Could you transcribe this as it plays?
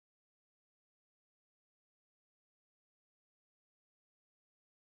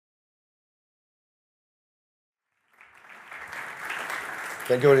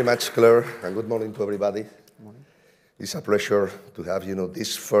Thank you very much, Claire, and good morning to everybody. Good morning. It's a pleasure to have,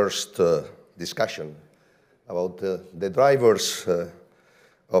 this first discussion about the drivers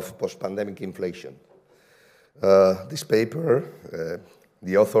of post-pandemic inflation. This paper,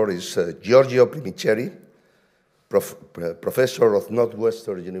 the author is Giorgio Primiceri, professor of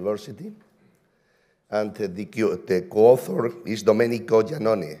Northwestern University, and the co-author is Domenico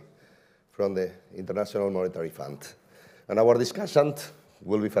Giannone from the International Monetary Fund. And our discussant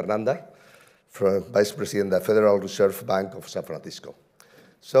will be Fernanda, Vice President of the Federal Reserve Bank of San Francisco.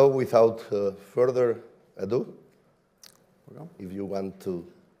 So without further ado, if you want to,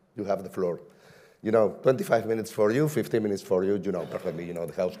 you have the floor. 25 minutes for you, 15 minutes for you, perfectly,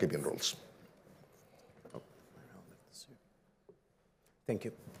 the housekeeping rules. Thank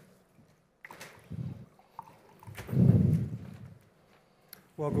you.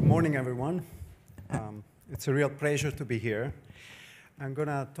 Well, good morning, everyone. It's a real pleasure to be here. I'm going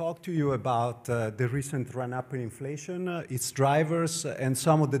to talk to you about the recent run-up in inflation, its drivers, and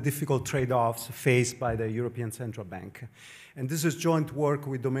some of the difficult trade-offs faced by the European Central Bank. And this is joint work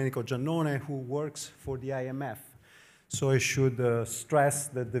with Domenico Giannone, who works for the IMF. So I should stress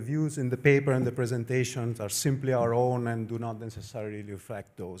that the views in the paper and the presentations are simply our own and do not necessarily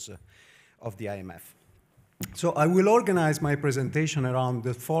reflect those of the IMF. So I will organize my presentation around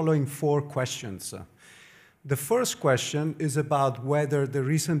the following 4 questions. The first question is about whether the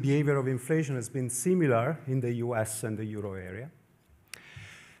recent behavior of inflation has been similar in the US and the euro area.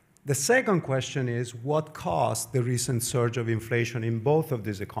 The second question is what caused the recent surge of inflation in both of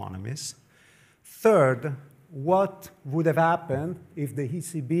these economies. Third, what would have happened if the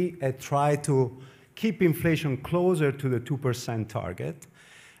ECB had tried to keep inflation closer to the 2% target.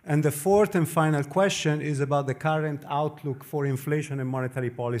 And the fourth and final question is about the current outlook for inflation and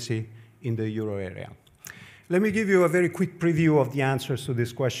monetary policy in the euro area. Let me give you a very quick preview of the answers to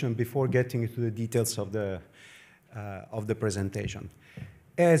this question before getting into the details of the presentation.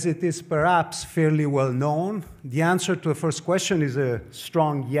 As it is perhaps fairly well known, the answer to the first question is a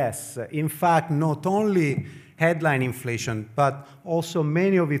strong yes. In fact, not only headline inflation, but also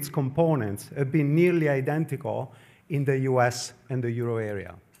many of its components have been nearly identical in the US and the euro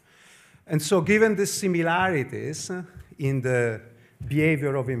area. And so given the similarities in the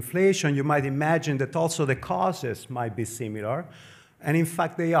behavior of inflation, you might imagine that also the causes might be similar, and in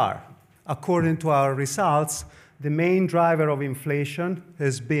fact they are. According to our results, the main driver of inflation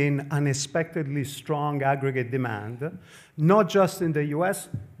has been unexpectedly strong aggregate demand, not just in the US,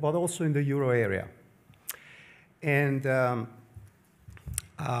 but also in the euro area. And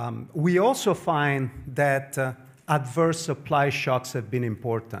we also find that adverse supply shocks have been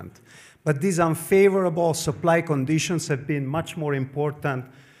important. But these unfavorable supply conditions have been much more important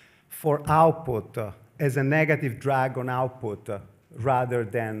for output as a negative drag on output rather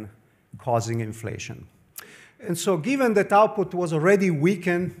than causing inflation. And so given that output was already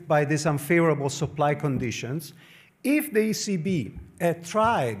weakened by these unfavorable supply conditions, if the ECB had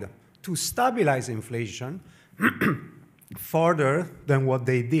tried to stabilize inflation further than what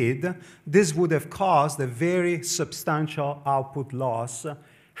they did, this would have caused a very substantial output loss,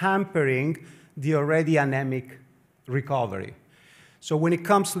 hampering the already anemic recovery. So when it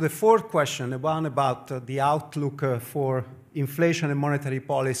comes to the fourth question, about the outlook for inflation and monetary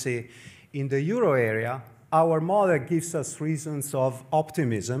policy in the euro area, our model gives us reasons of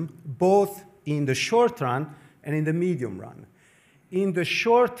optimism, both in the short run and in the medium run. In the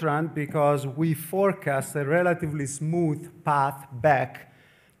short run, because we forecast a relatively smooth path back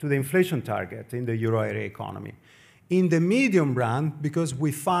to the inflation target in the euro area economy. In the medium run, because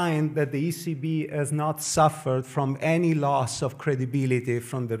we find that the ECB has not suffered from any loss of credibility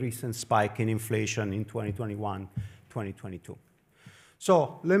from the recent spike in inflation in 2021, 2022.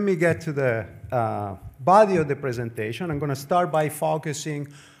 So let me get to the body of the presentation. I'm going to start by focusing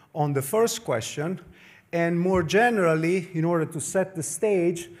on the first question. And more generally, in order to set the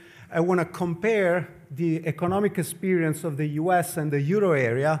stage, I want to compare the economic experience of the US and the euro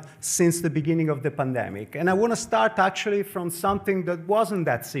area since the beginning of the pandemic. And I want to start actually from something that wasn't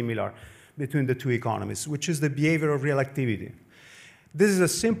that similar between the two economies, which is the behavior of real activity. This is a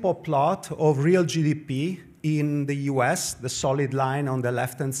simple plot of real GDP in the US, the solid line on the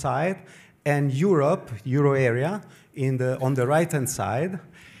left-hand side, and Europe, euro area, on the right-hand side.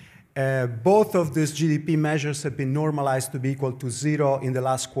 Both of these GDP measures have been normalized to be equal to 0 in the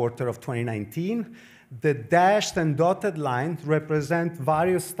last quarter of 2019. The dashed and dotted lines represent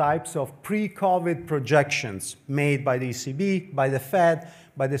various types of pre-COVID projections made by the ECB, by the Fed,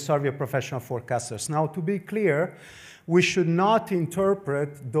 by the Soviet professional forecasters. Now, to be clear, we should not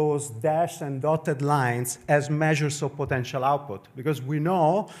interpret those dashed and dotted lines as measures of potential output, because we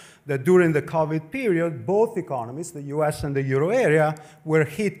know that during the COVID period, both economies, the US and the euro area, were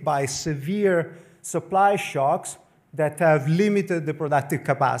hit by severe supply shocks that have limited the productive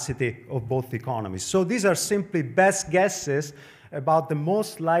capacity of both economies. So these are simply best guesses about the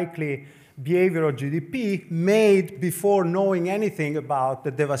most likely behavior of GDP made before knowing anything about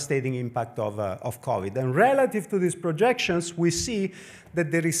the devastating impact of COVID. And relative to these projections, we see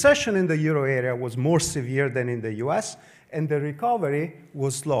that the recession in the euro area was more severe than in the US, and the recovery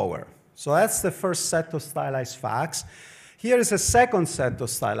was slower. So that's the first set of stylized facts. Here is a second set of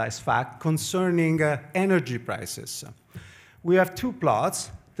stylized facts concerning energy prices. We have two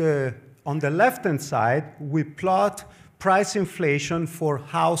plots. On the left-hand side, we plot price inflation for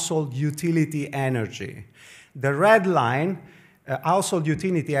household utility energy. The red line, household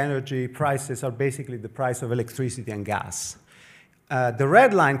utility energy prices are basically the price of electricity and gas. The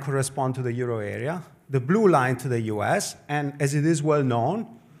red line corresponds to the euro area, the blue line to the US, and as it is well known,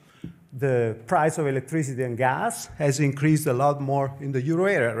 the price of electricity and gas has increased a lot more in the euro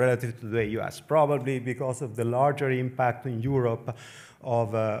area relative to the US, probably because of the larger impact in Europe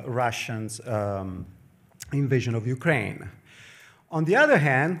of Russia's invasion of Ukraine. On the other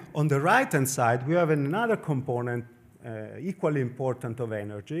hand, on the right-hand side, we have another component equally important of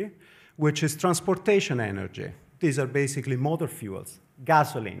energy, which is transportation energy. These are basically motor fuels,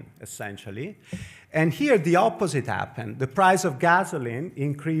 gasoline, essentially. And here the opposite happened. The price of gasoline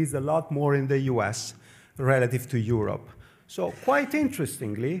increased a lot more in the US relative to Europe. So quite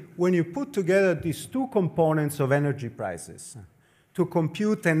interestingly, when you put together these two components of energy prices to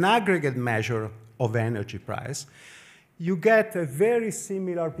compute an aggregate measure of energy price, you get a very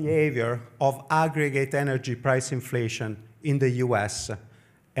similar behavior of aggregate energy price inflation in the US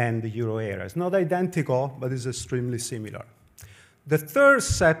and the euro area. It's not identical, but it's extremely similar. The third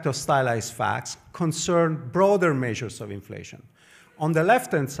set of stylized facts concern broader measures of inflation. On the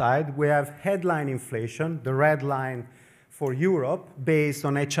left-hand side, we have headline inflation, the red line for Europe, based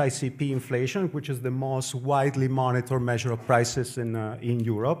on HICP inflation, which is the most widely monitored measure of prices in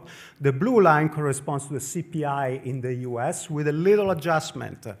Europe. The blue line corresponds to the CPI in the US with a little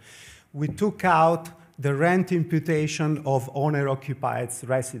adjustment. We took out the rent imputation of owner-occupied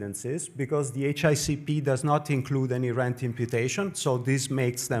residences because the HICP does not include any rent imputation, so this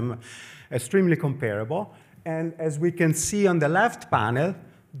makes them extremely comparable. And as we can see on the left panel,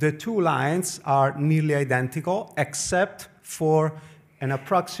 the two lines are nearly identical, except for an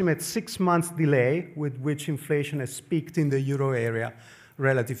approximate 6 months delay with which inflation has peaked in the euro area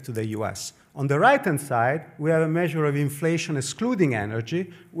relative to the US. On the right-hand side, we have a measure of inflation excluding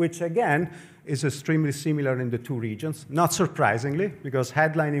energy, which again is extremely similar in the two regions, not surprisingly, because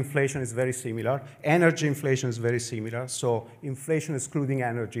headline inflation is very similar, energy inflation is very similar, so inflation excluding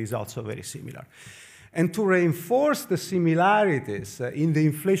energy is also very similar. And to reinforce the similarities in the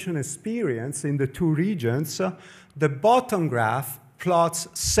inflation experience in the two regions, the bottom graph plots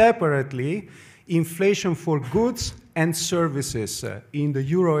separately inflation for goods and services in the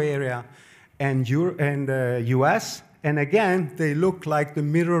euro area and US. And again, they look like the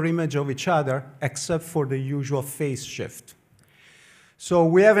mirror image of each other, except for the usual phase shift. So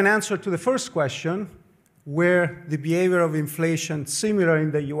we have an answer to the first question, where the behavior of inflation similar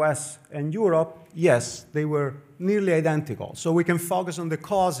in the US and Europe. Yes, they were nearly identical. So we can focus on the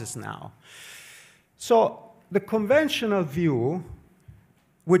causes now. So the conventional view,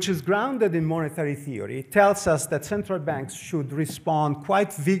 which is grounded in monetary theory, tells us that central banks should respond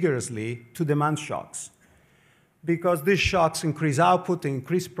quite vigorously to demand shocks, because these shocks increase output,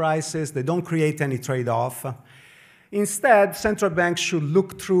 increase prices, they don't create any trade-off. Instead, central banks should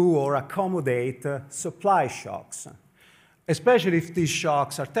look through or accommodate supply shocks, especially if these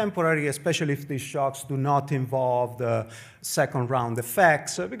shocks are temporary, especially if these shocks do not involve the second-round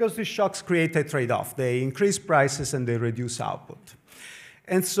effects, because these shocks create a trade-off. They increase prices and they reduce output.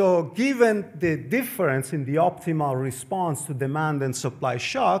 And so given the difference in the optimal response to demand and supply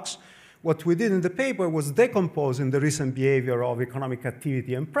shocks, what we did in the paper was decomposing the recent behavior of economic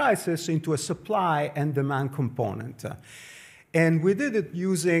activity and prices into a supply and demand component. And we did it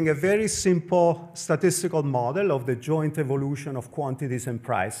using a very simple statistical model of the joint evolution of quantities and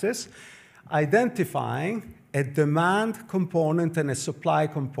prices, identifying a demand component and a supply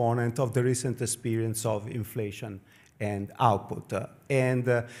component of the recent experience of inflation and output.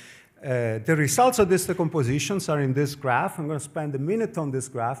 The results of these decompositions are in this graph. I'm going to spend a minute on this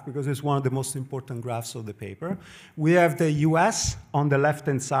graph because it's one of the most important graphs of the paper. We have the US on the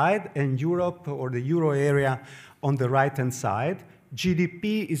left-hand side and Europe or the euro area on the right-hand side.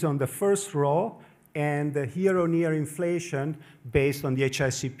 GDP is on the first row, and the year-on-year inflation based on the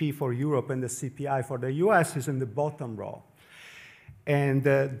HICP for Europe and the CPI for the US is in the bottom row. And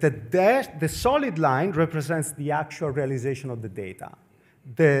the solid line represents the actual realization of the data.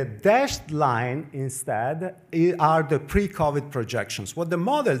 The dashed line, instead, are the pre-COVID projections. What the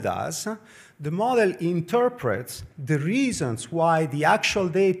model does, the model interprets the reasons why the actual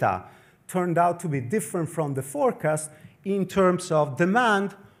data turned out to be different from the forecast in terms of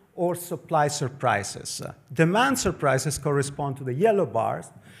demand or supply surprises. Demand surprises correspond to the yellow bars,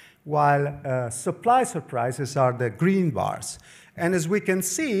 while supply surprises are the green bars. And as we can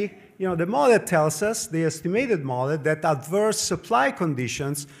see, the model tells us, the estimated model, that adverse supply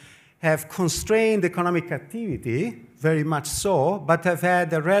conditions have constrained economic activity, very much so, but have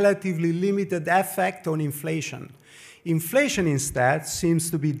had a relatively limited effect on inflation. Inflation, instead, seems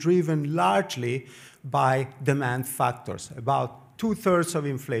to be driven largely by demand factors. About 2/3 of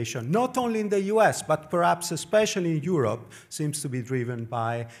inflation, not only in the US, but perhaps especially in Europe, seems to be driven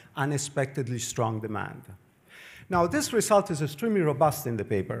by unexpectedly strong demand. Now, this result is extremely robust in the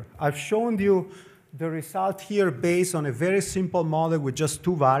paper. I've shown you the result here based on a very simple model with just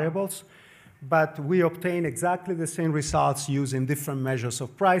 2 variables, but we obtain exactly the same results using different measures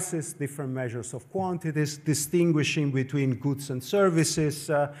of prices, different measures of quantities, distinguishing between goods and services,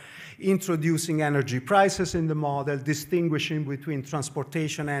 introducing energy prices in the model, distinguishing between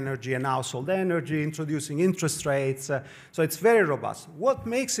transportation energy and household energy, introducing interest rates. So it's very robust. What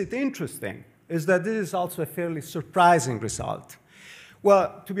makes it interesting is that this is also a fairly surprising result.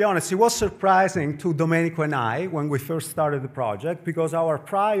 Well, to be honest, it was surprising to Domenico and I when we first started the project because our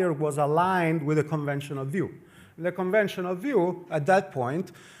prior was aligned with a conventional view. The conventional view at that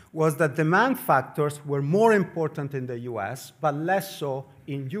point was that demand factors were more important in the US, but less so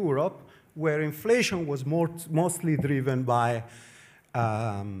in Europe, where inflation was mostly driven by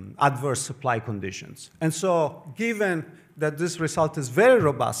adverse supply conditions. And so given that this result is very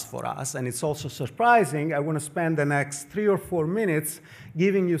robust for us, and it's also surprising, I want to spend the next 3 or 4 minutes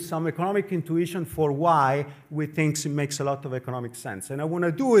giving you some economic intuition for why we think it makes a lot of economic sense. And I want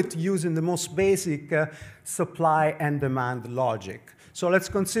to do it using the most basic supply and demand logic. So let's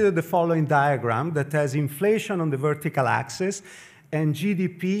consider the following diagram that has inflation on the vertical axis and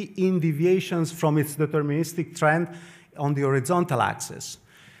GDP in deviations from its deterministic trend on the horizontal axis.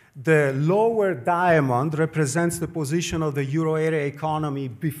 The lower diamond represents the position of the euro area economy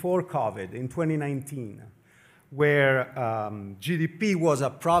before COVID in 2019, where GDP was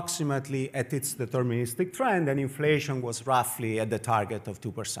approximately at its deterministic trend and inflation was roughly at the target of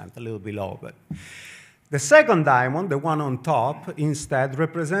 2%, a little below. But the second diamond, the one on top, instead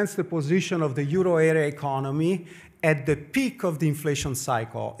represents the position of the euro area economy at the peak of the inflation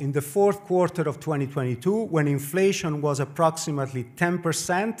cycle in the 4th quarter of 2022, when inflation was approximately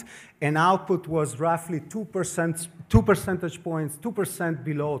 10% and output was roughly 2 percentage points, 2%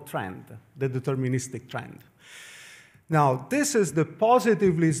 below trend, the deterministic trend. Now, this is the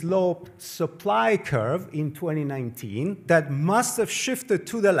positively sloped supply curve in 2019 that must have shifted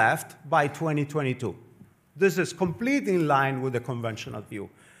to the left by 2022. This is completely in line with the conventional view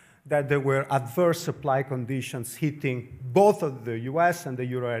that there were adverse supply conditions hitting both of the US and the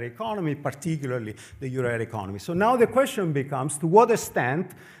euro area economy, particularly the euro area economy. So now the question becomes, to what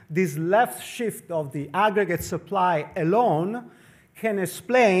extent this left shift of the aggregate supply alone can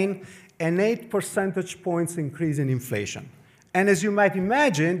explain an 8 percentage points increase in inflation? And as you might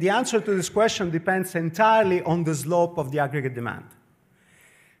imagine, the answer to this question depends entirely on the slope of the aggregate demand,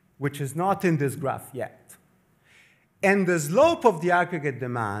 which is not in this graph yet. And the slope of the aggregate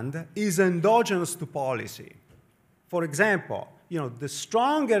demand is endogenous to policy. For example, the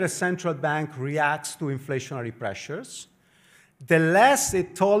stronger a central bank reacts to inflationary pressures, the less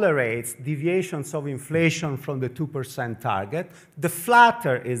it tolerates deviations of inflation from the 2% target, the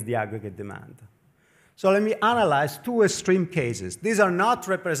flatter is the aggregate demand. So let me analyze 2 extreme cases. These are not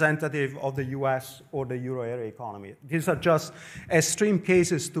representative of the US or the euro area economy. These are just extreme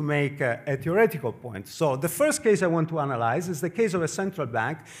cases to make a theoretical point. So the first case I want to analyze is the case of a central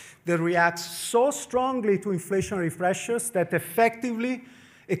bank that reacts so strongly to inflationary pressures that effectively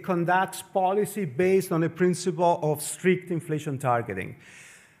it conducts policy based on a principle of strict inflation targeting.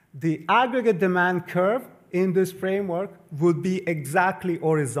 The aggregate demand curve in this framework would be exactly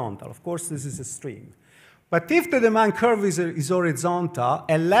horizontal. Of course, this is extreme. But if the demand curve is horizontal,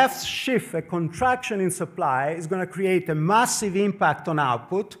 a left shift, a contraction in supply, is going to create a massive impact on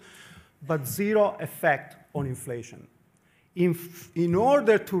output, but 0 effect on inflation. In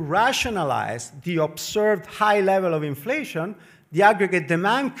order to rationalize the observed high level of inflation, the aggregate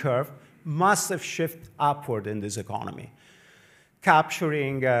demand curve must have shifted upward in this economy.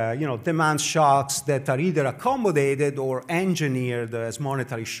 capturing demand shocks that are either accommodated or engineered as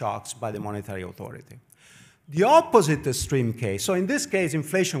monetary shocks by the monetary authority. The opposite extreme case, so in this case,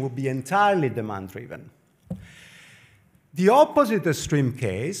 inflation would be entirely demand-driven. The opposite extreme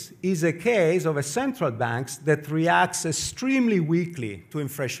case is a case of a central bank that reacts extremely weakly to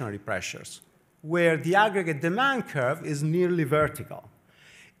inflationary pressures, where the aggregate demand curve is nearly vertical.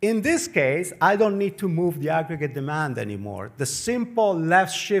 In this case, I don't need to move the aggregate demand anymore. The simple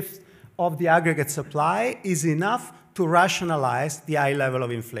left shift of the aggregate supply is enough to rationalize the high level of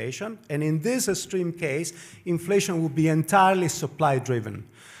inflation. And in this extreme case, inflation will be entirely supply-driven.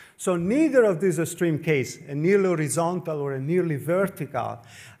 So neither of these extreme cases, a nearly horizontal or a nearly vertical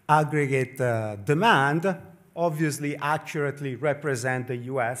aggregate demand, obviously accurately represent the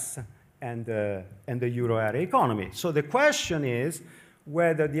US and the euro area economy. So the question is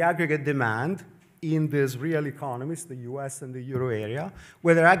whether the aggregate demand in these real economies, the US and the euro area,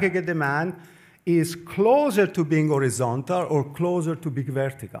 whether aggregate demand is closer to being horizontal or closer to being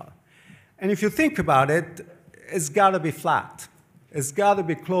vertical. And if you think about it, it's got to be flat. It's got to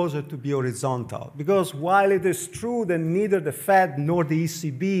be closer to be horizontal. Because while it is true that neither the Fed nor the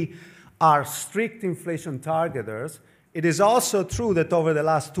ECB are strict inflation targeters, it is also true that over the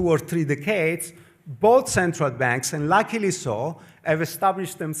last 2 or 3 decades, both central banks, and luckily so, have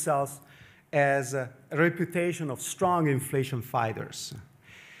established themselves as a reputation of strong inflation fighters.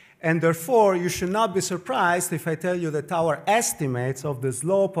 And therefore, you should not be surprised if I tell you that our estimates of the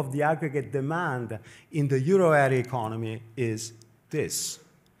slope of the aggregate demand in the euro area economy is this.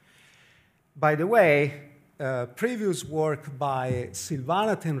 By the way, previous work by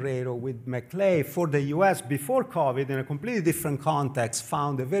Silvana Tenreiro with McClay for the US before COVID in a completely different context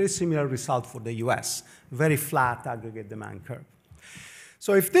found a very similar result for the US, very flat aggregate demand curve.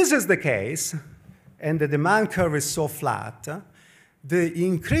 So if this is the case, and the demand curve is so flat, the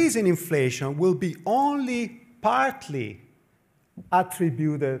increase in inflation will be only partly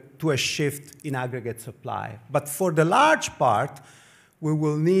attributed to a shift in aggregate supply. But for the large part, we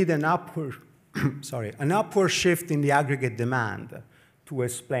will need an upward, an upward shift in the aggregate demand to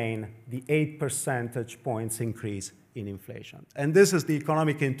explain the 8 percentage points increase in inflation. And this is the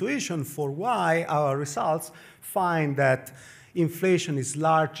economic intuition for why our results find that inflation is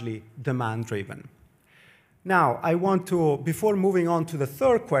largely demand-driven. Now, I want to, before moving on to the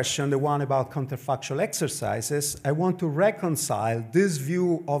third question, the one about counterfactual exercises, I want to reconcile this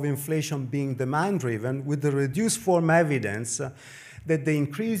view of inflation being demand-driven with the reduced form evidence that the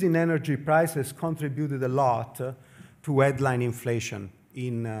increase in energy prices contributed a lot to headline inflation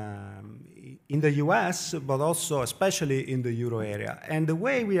in the US, but also especially in the euro area. And the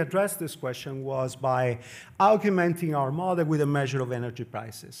way we addressed this question was by augmenting our model with a measure of energy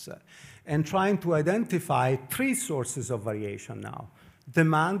prices and trying to identify 3 sources of variation now: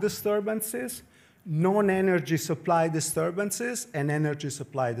 demand disturbances, non-energy supply disturbances, and energy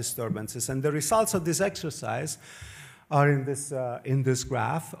supply disturbances. And the results of this exercise are in this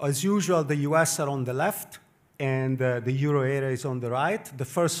graph. As usual, the US are on the left, and the euro area is on the right. The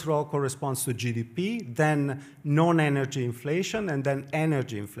first row corresponds to GDP, then non-energy inflation, and then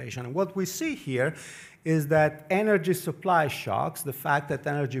energy inflation. And what we see here is that energy supply shocks, the fact that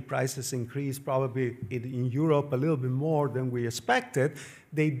energy prices increased probably in Europe a little bit more than we expected,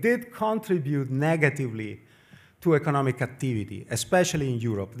 they did contribute negatively to economic activity, especially in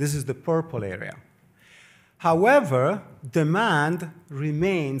Europe. This is the purple area. However, demand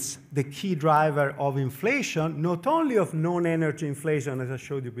remains the key driver of inflation, not only of non-energy inflation, as I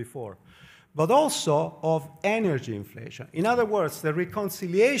showed you before, but also of energy inflation. In other words, the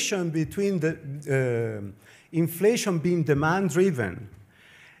reconciliation between the inflation being demand-driven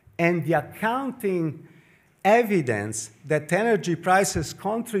and the accounting evidence that energy prices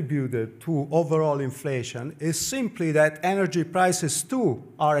contributed to overall inflation is simply that energy prices too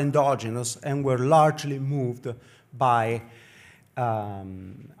are endogenous and were largely moved by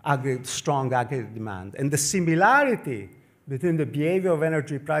strong aggregate demand. And the similarity between the behavior of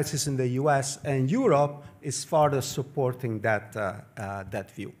energy prices in the US and Europe is further supporting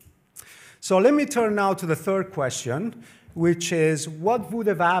that view. So let me turn now to the third question, which is what would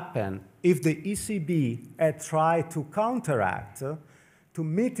have happened if the ECB had tried to counteract, to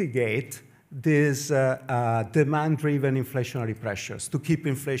mitigate these demand-driven inflationary pressures, to keep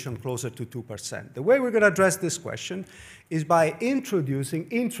inflation closer to 2%. The way we're going to address this question is by introducing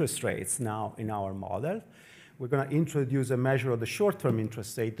interest rates now in our model. We're going to introduce a measure of the short-term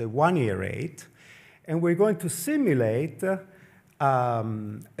interest rate, the 1-year rate, and we're going to simulate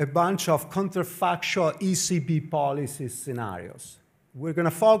a bunch of counterfactual ECB policy scenarios. We're going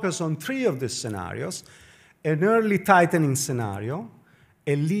to focus on 3 of these scenarios, an early tightening scenario,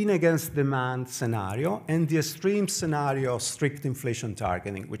 a lean against demand scenario, and the extreme scenario of strict inflation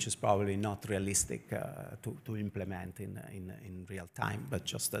targeting, which is probably not realistic to implement in real time, but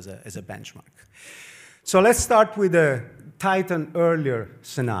just as a benchmark. So let's start with the tighten earlier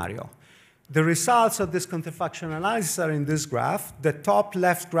scenario. The results of this counterfactual analysis are in this graph. The top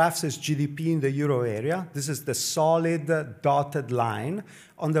left graph says GDP in the euro area. This is the solid dotted line.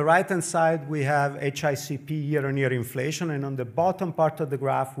 On the right-hand side, we have HICP year-on-year inflation, and on the bottom part of the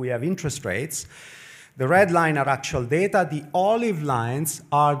graph, we have interest rates. The red line are actual data. The olive lines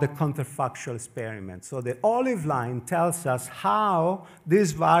are the counterfactual experiment. So the olive line tells us how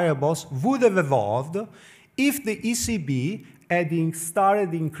these variables would have evolved if the ECB had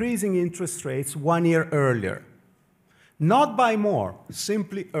started increasing interest rates 1 year earlier. Not by more,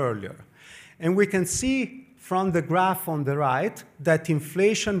 simply earlier. And we can see from the graph on the right that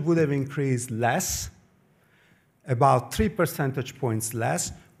inflation would have increased less, about 3 percentage points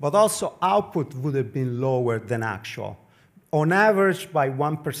less, but also output would have been lower than actual, on average by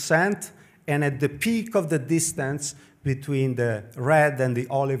 1%, and at the peak of the distance between the red and the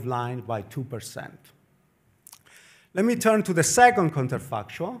olive line by 2%. Let me turn to the second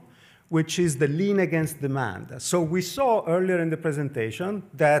counterfactual, which is the lean against demand. So we saw earlier in the presentation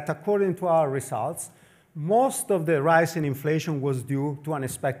that according to our results, most of the rise in inflation was due to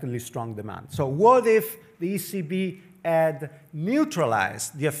unexpectedly strong demand. So what if the ECB had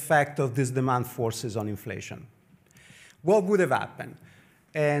neutralized the effect of these demand forces on inflation? What would have happened?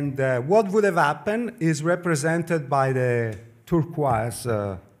 And what would have happened is represented by the turquoise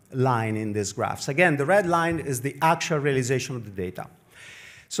line in these graphs. Again, the red line is the actual realization of the data.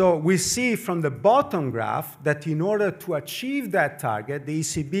 So we see from the bottom graph that in order to achieve that target, the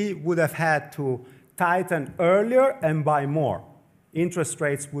ECB would have had to tighten earlier and by more. Interest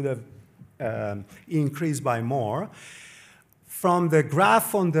rates would have increased by more. From the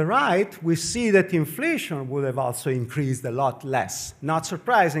graph on the right, we see that inflation would have also increased a lot less. Not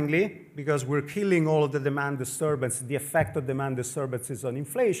surprisingly, because we're killing all of the demand disturbance, the effect of demand disturbances on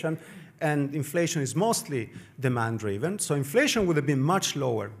inflation, and inflation is mostly demand-driven, so inflation would have been much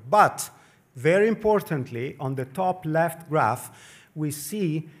lower. But very importantly, on the top left graph, we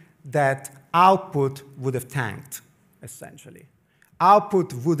see that output would have tanked, essentially.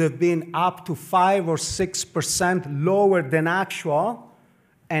 Output would have been up to 5 or 6% lower than actual,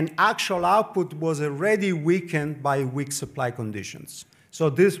 and actual output was already weakened by weak supply conditions. So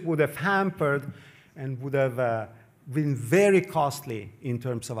this would have hampered and would have been very costly in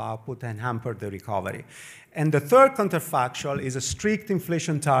terms of output and hampered the recovery. And the third counterfactual is a strict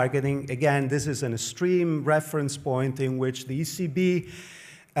inflation targeting. Again, this is an extreme reference point in which the ECB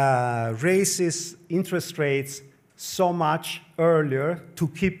raises interest rates so much earlier to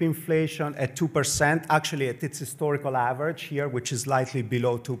keep inflation at 2%, actually at its historical average here, which is slightly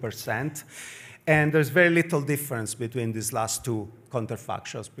below 2%. And there's very little difference between these last two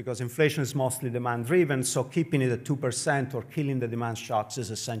counterfactuals because inflation is mostly demand-driven, so keeping it at 2% or killing the demand shocks is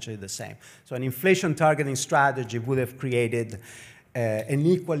essentially the same. So an inflation targeting strategy would have created an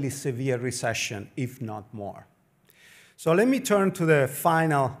equally severe recession, if not more. So let me turn to the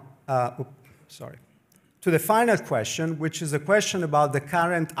final, to the final question, which is a question about the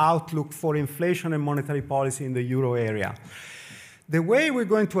current outlook for inflation and monetary policy in the euro area. The way we're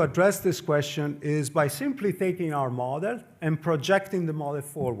going to address this question is by simply taking our model and projecting the model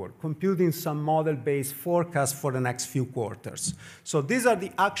forward, computing some model-based forecast for the next few quarters. So these are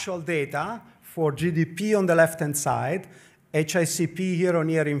the actual data for GDP on the left-hand side, HICP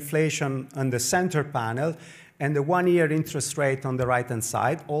year-on-year inflation on the center panel, and the one-year interest rate on the right-hand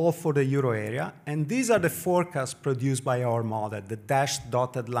side, all for the euro area. And these are the forecasts produced by our model, the dashed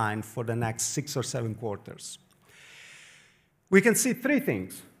dotted line for the next 6 or 7 quarters. We can see 3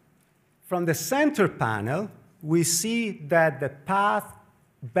 things. From the center panel, we see that the path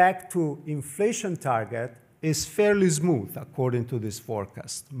back to inflation target is fairly smooth, according to this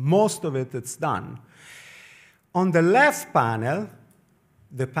forecast. Most of it is done. On the left panel,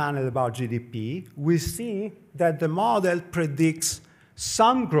 the panel about GDP, we see that the model predicts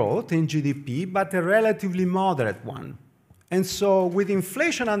some growth in GDP, but a relatively moderate one. And so with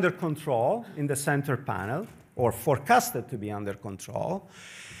inflation under control in the center panel, or forecasted to be under control,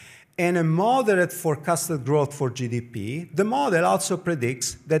 and a moderate forecasted growth for GDP, the model also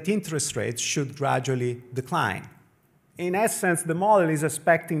predicts that interest rates should gradually decline. In essence, the model is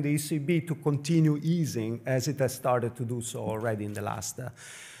expecting the ECB to continue easing as it has started to do so already in the last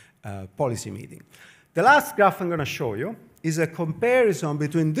policy meeting. The last graph I'm going to show you is a comparison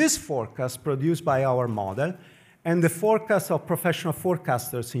between this forecast produced by our model and the forecast of professional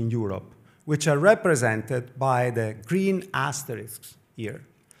forecasters in Europe, which are represented by the green asterisks here.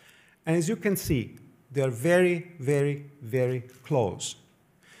 And as you can see, they are very, very, very close.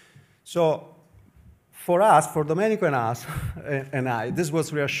 So for us, for Domenico and us, and I, this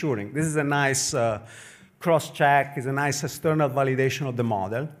was reassuring. This is a nice cross-check, is a nice external validation of the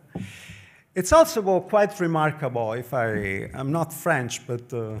model. It's also quite remarkable, I'm not French, but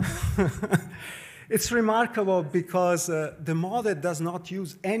it's remarkable because the model does not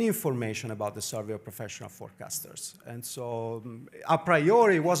use any information about the survey of professional forecasters. And so a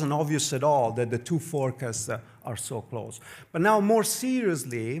priori, it wasn't obvious at all that the two forecasts are so close. But now more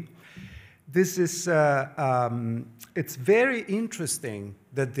seriously, this is, it's very interesting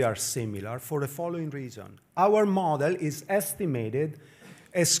that they are similar for the following reason. Our model is estimated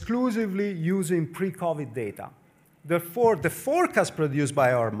exclusively using pre-COVID data. Therefore, the forecasts produced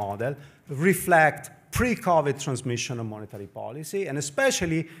by our model reflect pre-COVID transmission of monetary policy, and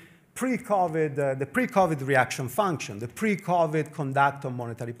especially pre-COVID, the pre-COVID reaction function, the pre-COVID conduct of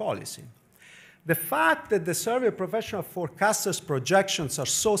monetary policy. The fact that the survey of professional forecasters' projections are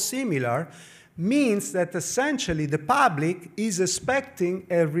so similar means that essentially the public is expecting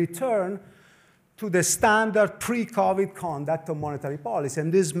a return to the standard pre-COVID conduct of monetary policy.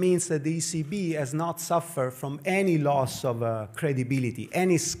 And this means that the ECB has not suffered from any loss of credibility,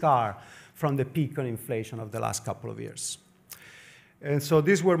 any scar from the peak on inflation of the last couple of years. And so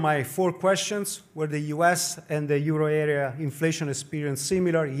these were my 4 questions. Were the US and the euro area inflation experience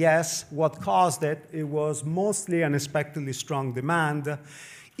similar? Yes. What caused it? It was mostly unexpectedly strong demand.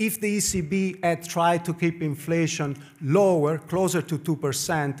 If the ECB had tried to keep inflation lower, closer to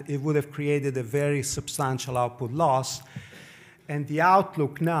 2%, it would have created a very substantial output loss. And the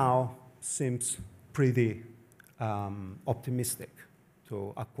outlook now seems pretty optimistic,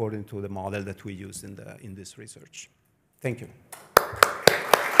 according to the model that we used in this research. Thank you.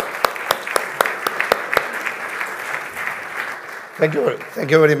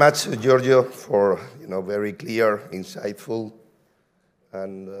 Thank you very much, Giorgio, for very clear, insightful.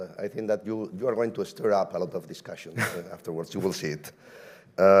 And I think that you are going to stir up a lot of discussion afterwards. You will see it.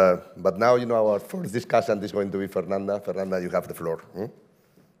 But now, our first discussant is going to be Fernanda. Fernanda, you have the floor. Good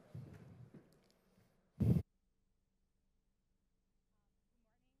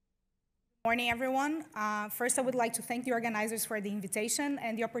morning, everyone. First, I would like to thank the organizers for the invitation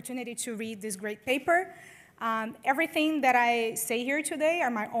and the opportunity to read this great paper. Everything that I say here today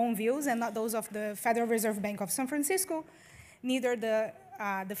are my own views and not those of the Federal Reserve Bank of San Francisco, neither the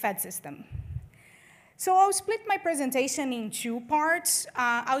Fed system. So I'll split my presentation in 2 parts.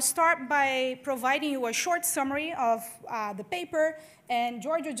 I'll start by providing you a short summary of the paper, and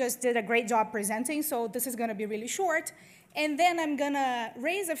Giorgio just did a great job presenting, so this is going to be really short. And then I'm going to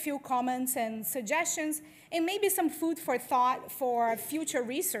raise a few comments and suggestions, and maybe some food for thought for future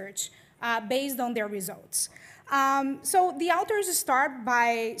research based on their results. So the authors start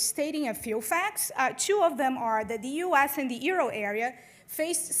by stating a few facts. 2 of them are that the US and the euro area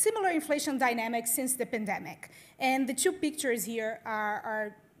faced similar inflation dynamics since the pandemic. And the 2 pictures here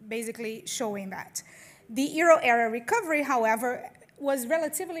are basically showing that. The euro area recovery, however, was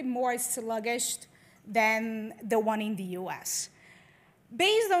relatively more sluggish than the one in the US.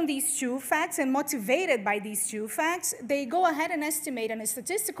 Based on these 2 facts and motivated by these 2 facts, they go ahead and estimate in a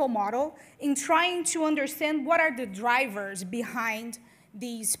statistical model in trying to understand what are the drivers behind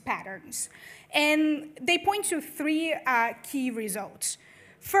these patterns. And they point to 3 key results.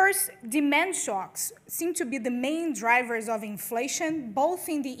 First, demand shocks seem to be the main drivers of inflation, both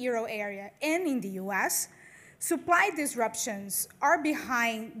in the euro area and in the US. Supply disruptions are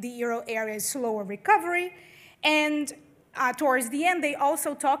behind the euro area's slower recovery. And towards the end, they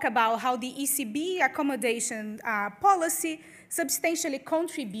also talk about how the ECB accommodation policy substantially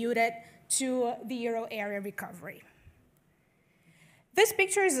contributed to the euro area recovery. This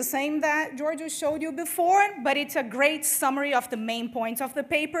picture is the same that Giorgio showed you before, but it's a great summary of the main points of the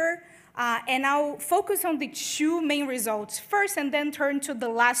paper. And I'll focus on the 2 main results first, and then turn to the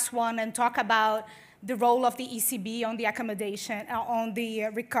last one and talk about the role of the ECB on the accommodation, on the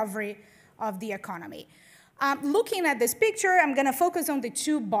recovery of the economy. Looking at this picture, I'm going to focus on the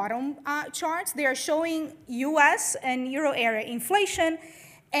 2 bottom charts. They are showing US and euro area inflation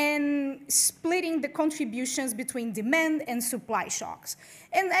and splitting the contributions between demand and supply shocks.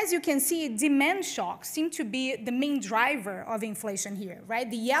 And as you can see, demand shocks seem to be the main driver of inflation here, right?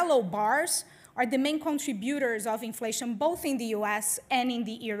 The yellow bars are the main contributors of inflation, both in the US and in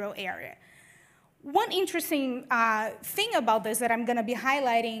the euro area. One interesting thing about this that I'm going to be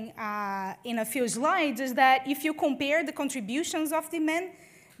highlighting in a few slides is that if you compare the contributions of demand,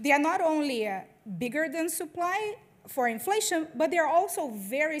 they are not only bigger than supply, for inflation, but they're also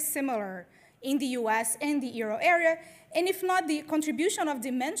very similar in the US and the euro area. And if not, the contribution of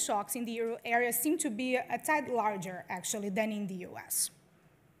demand shocks in the euro area seem to be a tad larger, actually, than in the US.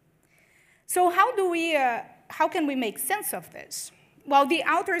 So how can we make sense of this? Well, the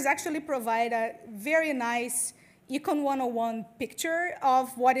authors actually provide a very nice Econ 101 picture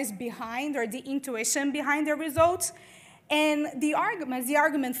of what is behind, or the intuition behind the results. And the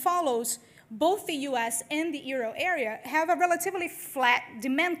argument follows, both the US and the euro area have a relatively flat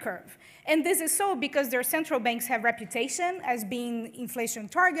demand curve. And this is so because their central banks have reputation as being inflation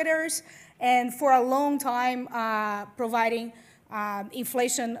targeters, and for a long time providing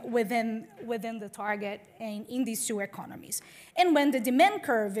inflation within the target in these two economies. And when the demand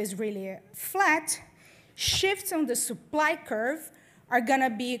curve is really flat, shifts on the supply curve are going to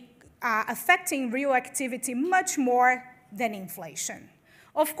be affecting real activity much more than inflation.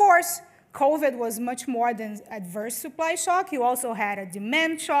 Of course, COVID was much more than adverse supply shock. You also had a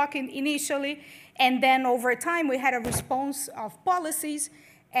demand shock initially, and then over time we had a response of policies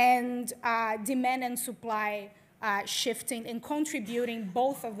and demand and supply shifting and contributing,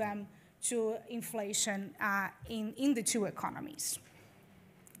 both of them, to inflation in the two economies.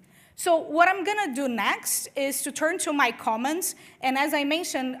 So what I'm going to do next is to turn to my comments, and as I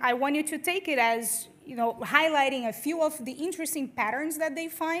mentioned, I want you to take it as highlighting a few of the interesting patterns that they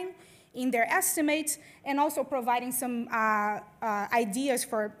find in their estimates, and also providing some ideas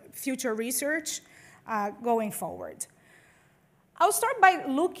for future research going forward. I'll start by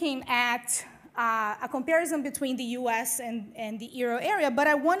looking at a comparison between the US and the euro area, but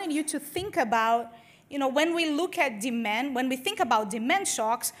I wanted you to think about, when we look at demand, when we think about demand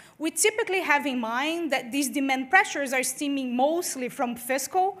shocks, we typically have in mind that these demand pressures are stemming mostly from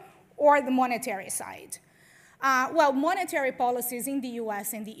fiscal or the monetary side. Well, monetary policies in the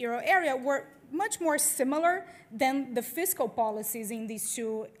US and the euro area were much more similar than the fiscal policies in these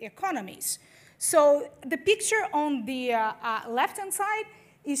two economies. So the picture on the left-hand side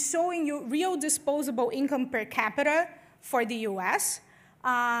is showing you real disposable income per capita for the US.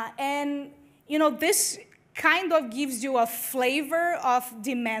 And this kind of gives you a flavor of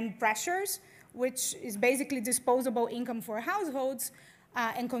demand pressures, which is basically disposable income for households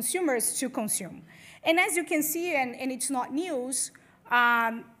and consumers to consume. And as you can see, and it's not news,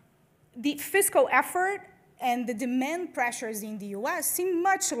 the fiscal effort and the demand pressures in the US seem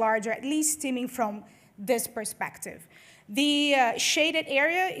much larger, at least stemming from this perspective. The shaded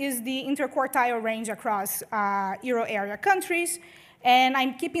area is the interquartile range across euro area countries, and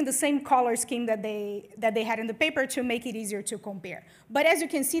I'm keeping the same color scheme that they had in the paper to make it easier to compare. But as you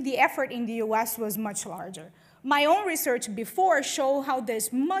can see, the effort in the US was much larger. My own research before showed how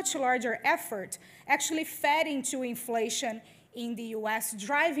this much larger effort actually fed into inflation in the US,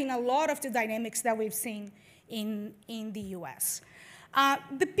 driving a lot of the dynamics that we've seen in the US.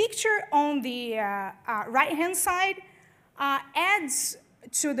 The picture on the right-hand side adds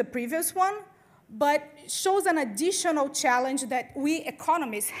to the previous one, but shows an additional challenge that we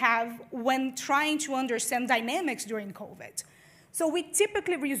economists have when trying to understand dynamics during COVID. So we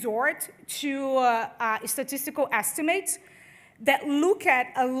typically resort to statistical estimates that look at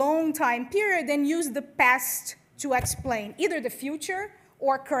a long time period and use the past to explain either the future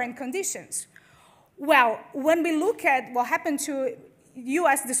or current conditions. Well, when we look at what happened to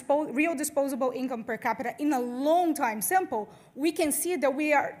US real disposable income per capita in a long time sample, we can see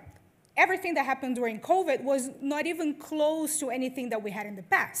that everything that happened during COVID was not even close to anything that we had in the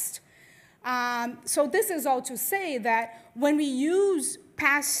past. So this is all to say that when we use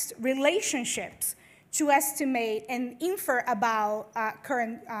past relationships to estimate and infer about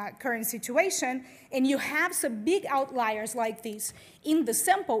current situation, and you have some big outliers like this in the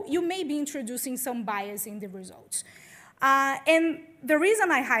sample, you may be introducing some bias in the results. And the reason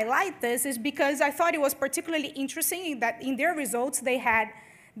I highlight this is because I thought it was particularly interesting that in their results they had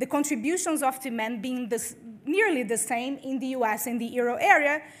the contributions of demand being nearly the same in the US and the euro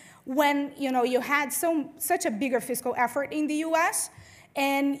area, when you had such a bigger fiscal effort in the US,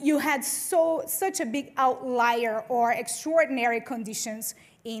 and you had such a big outlier or extraordinary conditions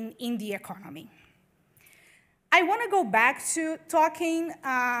in the economy. I want to go back to talking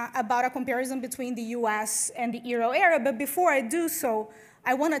about a comparison between the US and the euro area, but before I do so,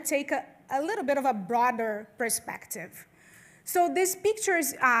 I want to take a little bit of a broader perspective. So these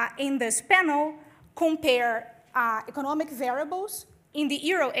pictures in this panel compare economic variables in the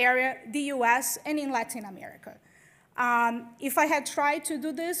euro area, the US, and in Latin America. If I had tried to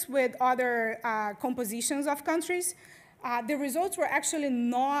do this with other compositions of countries, the results were actually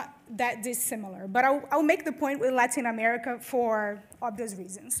not that dissimilar. But I'll make the point with Latin America for obvious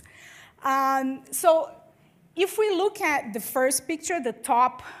reasons. So If we look at the first picture, the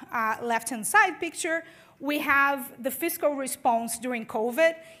top left-hand side picture, we have the fiscal response during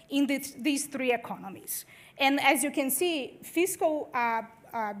COVID in these three economies. And as you can see, fiscal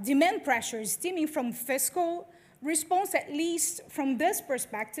demand pressures stemming from fiscal response, at least from this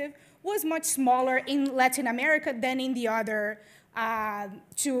perspective, was much smaller in Latin America than in the other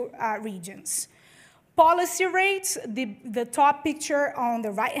two regions. Policy rates, the top picture on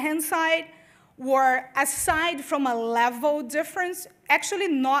the right-hand side, were, aside from a level difference, actually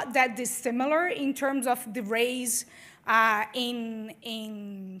not that dissimilar in terms of the raise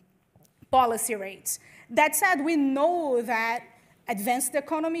in policy rates. That said, we know that advanced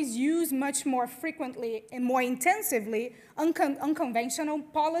economies use much more frequently and more intensively unconventional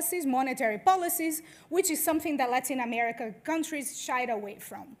policies, monetary policies, which is something that Latin American countries shied away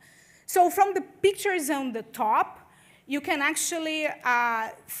from. So from the pictures on the top, you can actually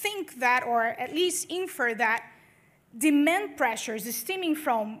think that, or at least infer that, demand pressures stemming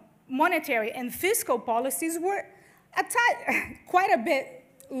from monetary and fiscal policies were quite a bit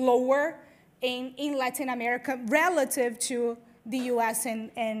lower in Latin America relative to the US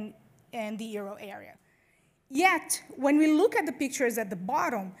and the Euro area. Yet, when we look at the pictures at the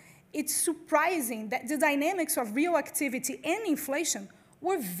bottom, it's surprising that the dynamics of real activity and inflation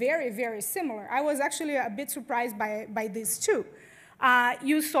were very, very similar. I was actually a bit surprised by this too.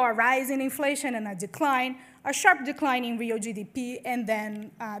 You saw a rise in inflation and a decline, a sharp decline in real GDP, and then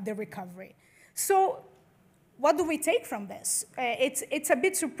the recovery. So what do we take from this? It's a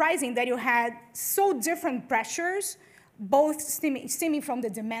bit surprising that you had so different pressures, both stemming from the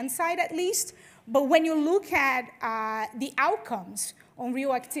demand side at least, but when you look at the outcomes on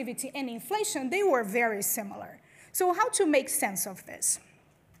real activity and inflation, they were very similar. So how to make sense of this?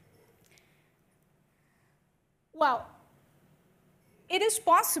 Well, it is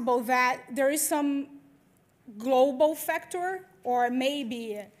possible that there is some global factor or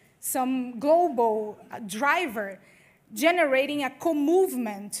maybe some global driver generating a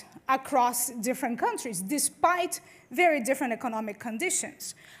co-movement across different countries, despite very different economic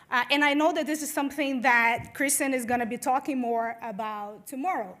conditions. And I know that this is something that Kristen is going to be talking more about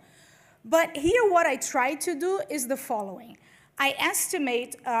tomorrow. But here what I try to do is the following. I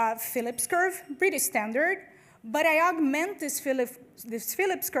estimate Phillips curve, pretty standard, but I augment this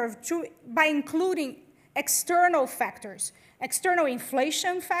Phillips curve by including external factors, external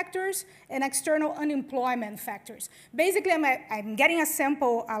inflation factors, and external unemployment factors. Basically, I'm getting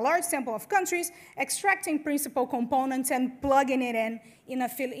a large sample of countries, extracting principal components and plugging it in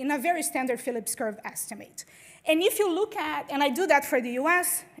a very standard Phillips curve estimate. And if you look at, and I do that for the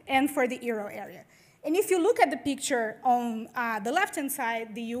US and for the Euro area. And if you look at the picture on the left-hand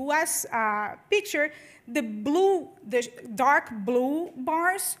side, the US picture, the dark blue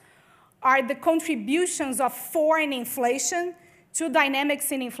bars are the contributions of foreign inflation to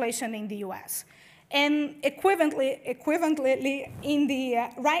dynamics in inflation in the US. And equivalently in the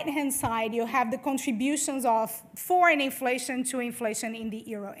right-hand side, you have the contributions of foreign inflation to inflation in the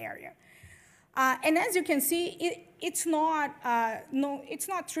Euro area. And as you can see, it's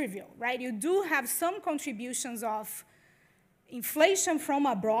not trivial, right? You do have some contributions of inflation from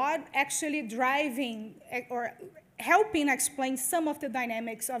abroad actually driving or helping explain some of the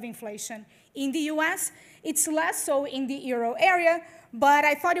dynamics of inflation in the US. It's less so in the Euro area, but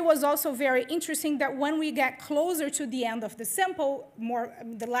I thought it was also very interesting that when we get closer to the end of the sample,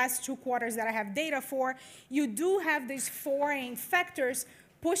 the last 2 quarters that I have data for, you do have these foreign factors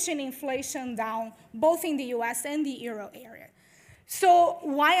pushing inflation down, both in the US and the Euro area. So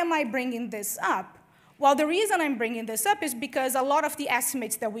why am I bringing this up? Well, the reason I'm bringing this up is because a lot of the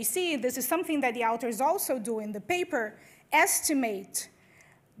estimates that we see, this is something that the authors also do in the paper, estimate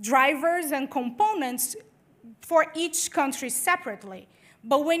drivers and components for each country separately.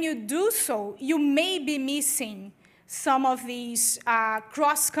 But when you do so, you may be missing some of these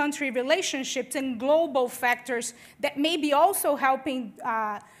cross-country relationships and global factors that may be also helping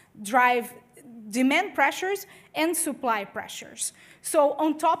drive demand pressures and supply pressures. So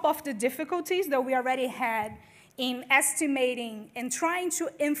on top of the difficulties that we already had in estimating and trying to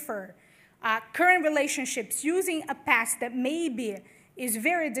infer current relationships using a past that maybe is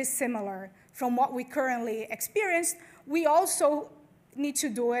very dissimilar from what we currently experience, we also need to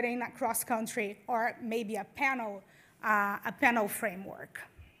do it in a cross-country or maybe a panel framework.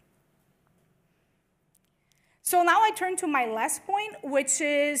 So now I turn to my last point, which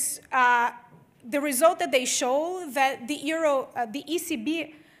is the result that they show that the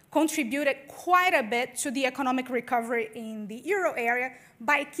ECB contributed quite a bit to the economic recovery in the euro area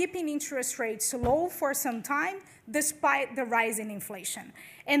by keeping interest rates low for some time, despite the rise in inflation.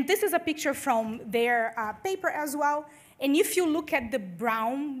 And this is a picture from their paper as well. And if you look at the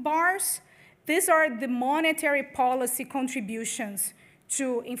brown bars, these are the monetary policy contributions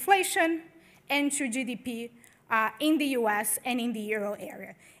to inflation and to GDP in the US and in the euro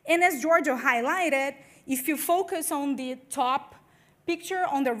area. And as Giorgio highlighted, if you focus on the top picture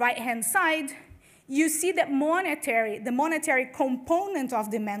on the right-hand side, you see that the monetary component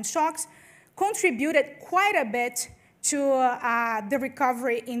of demand shocks contributed quite a bit to the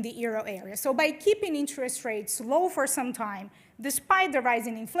recovery in the euro area. So by keeping interest rates low for some time, despite the rise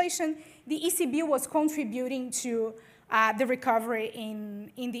in inflation, the ECB was contributing to the recovery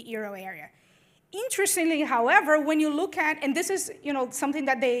in the euro area. Interestingly, however, when you look at, and this is something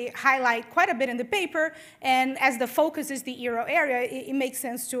that they highlight quite a bit in the paper, and as the focus is the euro area, it makes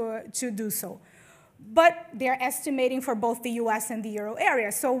sense to do so. But they're estimating for both the US and the euro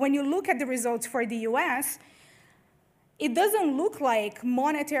area. So when you look at the results for the US, it doesn't look like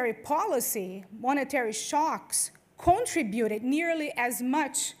monetary policy, monetary shocks contributed nearly as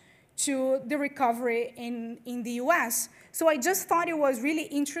much to the recovery in the US. So I just thought it was really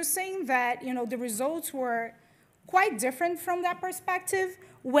interesting that the results were quite different from that perspective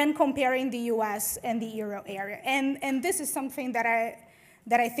when comparing the US and the euro area. And this is something that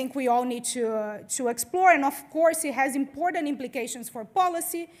I think we all need to explore. And of course, it has important implications for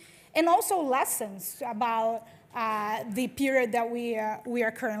policy and also lessons about the period that we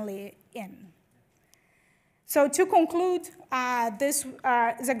are currently in. So to conclude, this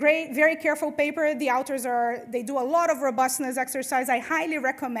is a great, very careful paper. The authors they do a lot of robustness exercise. I highly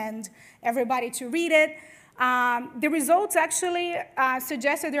recommend everybody to read it. The results actually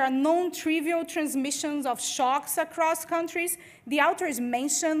suggest that there are non-trivial transmissions of shocks across countries. The authors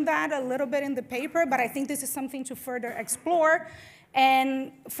mentioned that a little bit in the paper, but I think this is something to further explore.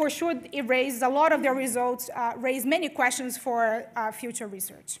 And for sure, it raised a lot of their results, raised many questions for future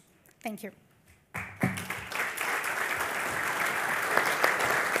research. Thank you.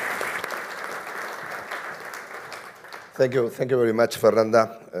 Thank you very much,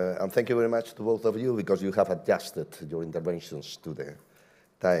 Fernanda, and thank you very much to both of you because you have adjusted your interventions to the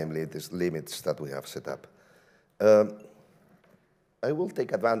time limits that we have set up. I will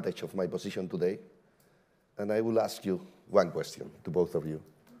take advantage of my position today, and I will ask you one question to both of you.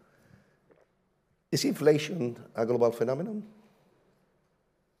 Is inflation a global phenomenon?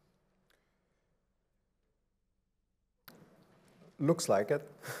 Looks like it,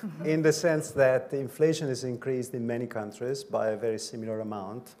 in the sense that inflation is increased in many countries by a very similar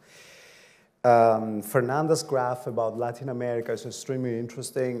amount. Fernanda's graph about Latin America is extremely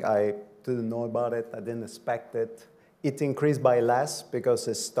interesting. I didn't know about it. I didn't expect it. It increased by less because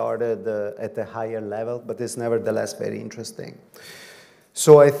it started at a higher level, but it's nevertheless very interesting.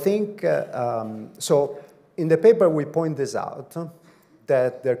 So I think, so in the paper we point this out,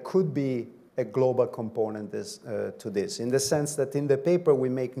 that there could be a global component to this, in the sense that in the paper we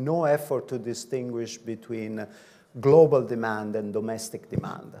make no effort to distinguish between global demand and domestic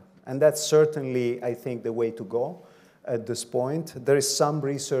demand. And that's certainly, I think, the way to go at this point. There is some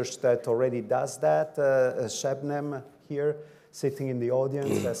research that already does that. Shebnem here, sitting in the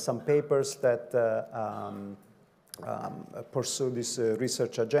audience, has some papers that pursue this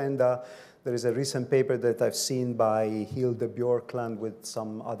research agenda. There is a recent paper that I've seen by Hilde Bjorkland with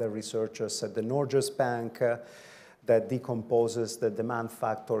some other researchers at the Norges Bank that decomposes the demand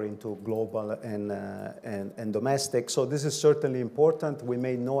factor into global and domestic. So this is certainly important. We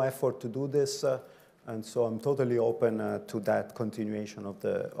made no effort to do this, and so I'm totally open to that continuation of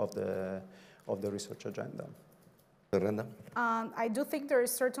the research agenda. Fernanda? I do think there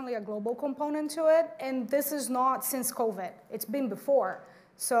is certainly a global component to it, and this is not since COVID. It's been before.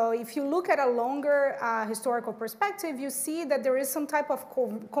 So if you look at a longer historical perspective, you see that there is some type of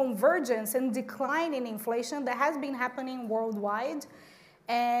convergence and decline in inflation that has been happening worldwide.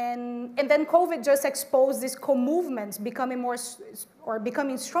 And then COVID just exposed these co-movements becoming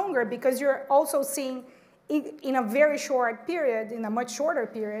becoming stronger, because you're also seeing in a very short period, in a much shorter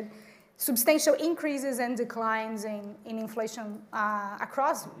period, substantial increases and declines in inflation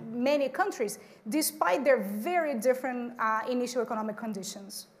across many countries, despite their very different initial economic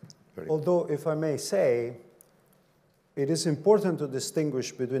conditions. Although, if I may say, it is important to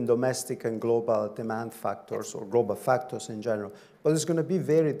distinguish between domestic and global demand factors, or global factors in general, but it's going to be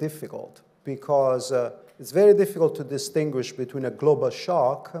very difficult, because it's very difficult to distinguish between a global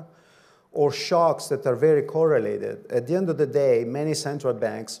shock or shocks that are very correlated. At the end of the day, many central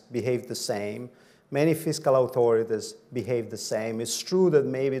banks behave the same. Many fiscal authorities behave the same. It's true that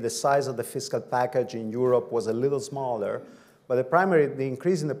maybe the size of the fiscal package in Europe was a little smaller, but the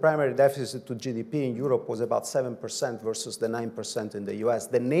increase in the primary deficit to GDP in Europe was about 7% versus the 9% in the US.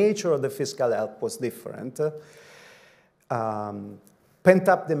 The nature of the fiscal help was different.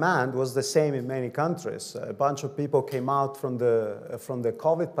 Pent-up demand was the same in many countries. A bunch of people came out from the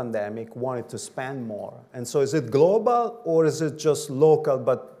COVID pandemic, wanted to spend more. And so is it global or is it just local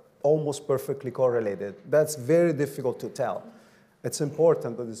but almost perfectly correlated? That's very difficult to tell. It's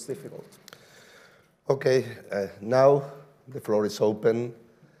important, but it's difficult. Okay, now the floor is open.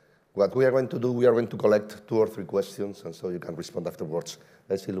 What we are going to do, we are going to collect 2 or 3 questions, and so you can respond afterwards.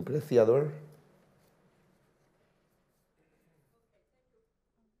 I see Lucrecia there.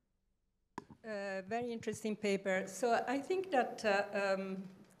 Very interesting paper. So I think that,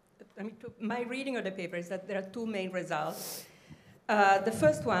 my reading of the paper is that there are 2 main results. The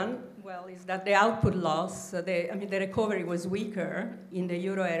first one, well, is that the output loss, the recovery was weaker in the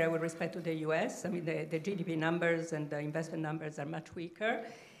euro area with respect to the US. The GDP numbers and the investment numbers are much weaker.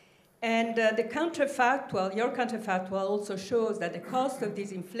 And the counterfactual, your counterfactual also shows that the cost of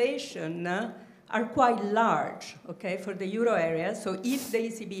this inflation are quite large, okay, for the euro area. So if the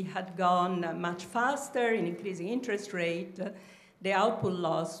ECB had gone much faster in increasing interest rate, the output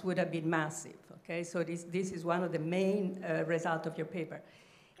loss would have been massive. Okay, so this is one of the main results of your paper.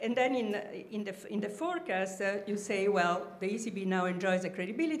 And then in the forecast, you say, well, the ECB now enjoys a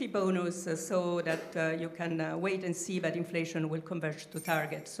credibility bonus so that you can wait and see that inflation will converge to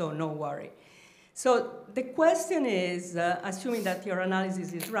target, so no worry. So the question is, assuming that your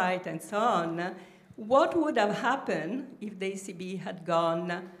analysis is right and so on, what would have happened if the ECB had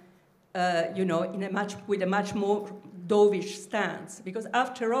gone, with a much more dovish stance? Because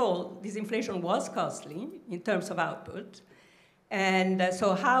after all, this inflation was costly in terms of output. And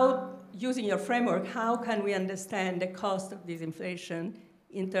so how, using your framework, how can we understand the cost of this inflation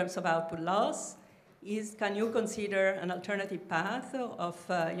in terms of output loss? Can you consider an alternative path of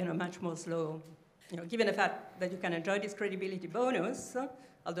much more slow, given the fact that you can enjoy this credibility bonus,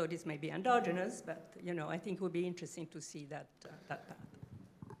 although this may be endogenous, but I think it would be interesting to see that path.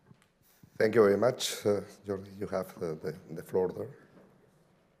 Thank you very much. Giorgio, you have the floor there.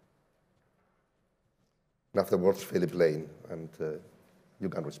 And afterwards, Philip Lane, and you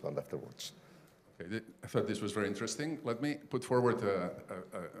can respond afterwards. Okay, I thought this was very interesting. Let me put forward,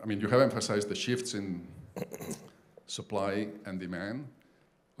 you have emphasized the shifts in supply and demand.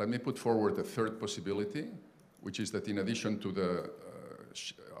 Let me put forward a third possibility, which is that in addition to the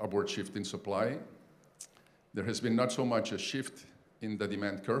upward shift in supply, there has been not so much a shift in the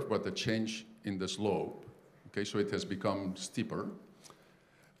demand curve, but a change in the slope. Okay, so it has become steeper.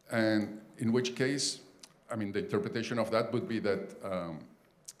 And in which case, the interpretation of that would be that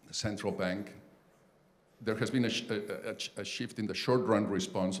the central bank, there has been a shift in the short-run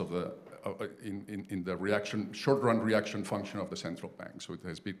response of the, in the short-run reaction function of the central bank. So it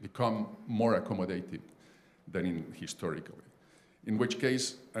has become more accommodative than historically. In which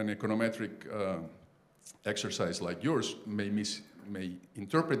case, an econometric exercise like yours may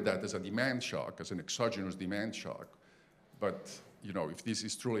interpret that as a demand shock, as an exogenous demand shock. But if this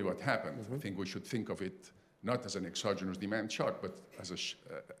is truly what happened, I think we should think of it not as an exogenous demand shock, but as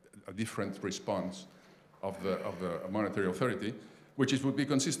a different response of the monetary authority, which would be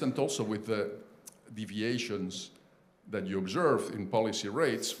consistent also with the deviations that you observe in policy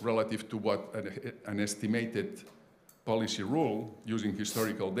rates relative to what an estimated policy rule using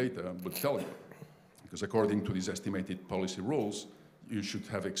historical data would tell you. Because according to these estimated policy rules, you should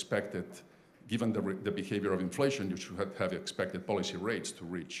have expected, given the behavior of inflation, you should have expected policy rates to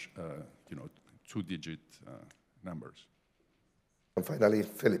reach, 2-digit numbers. And finally,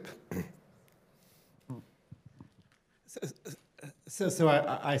 Philip. So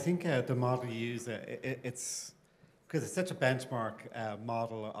I think the model you use, it's because it's such a benchmark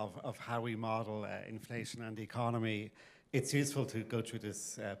model of how we model inflation and the economy. It's useful to go through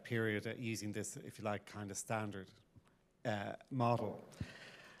this period using this, if you like, kind of standard model.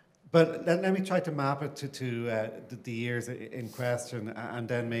 But let me try to map it to the years in question and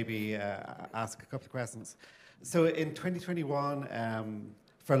then maybe ask a couple of questions. So in 2021,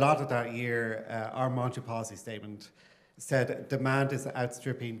 for a lot of that year, our monetary policy statement said demand is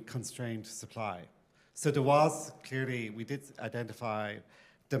outstripping constrained supply. So there was clearly, we did identify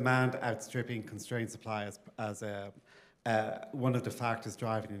demand outstripping constrained supply as one of the factors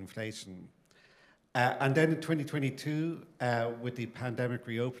driving inflation. And then in 2022, with the pandemic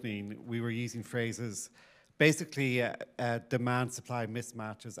reopening, we were using phrases, basically demand-supply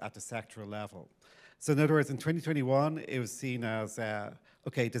mismatches at the sectoral level. So in other words, in 2021, it was seen as,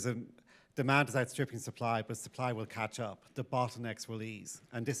 okay, there's Demand is outstripping supply, but supply will catch up. The bottlenecks will ease.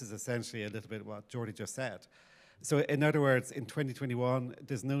 And this is essentially a little bit what Giorgio just said. So in other words, in 2021,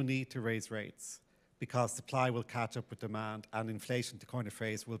 there's no need to raise rates because supply will catch up with demand and inflation, to coin a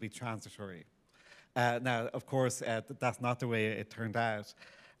phrase, will be transitory. Now, of course, that's not the way it turned out.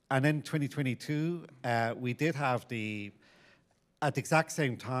 And in 2022, we did have at the exact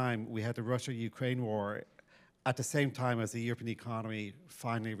same time, we had the Russia-Ukraine war at the same time as the European economy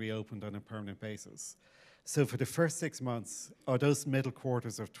finally reopened on a permanent basis. So for the first 6 months, or those middle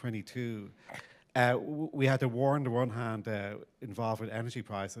quarters of 22, we had a war on the one hand involved with energy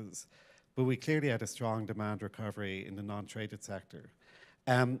prices, but we clearly had a strong demand recovery in the non-traded sector.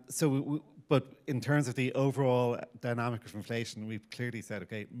 But in terms of the overall dynamic of inflation, we've clearly said,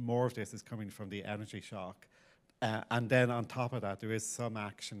 okay, more of this is coming from the energy shock. And then on top of that, there is some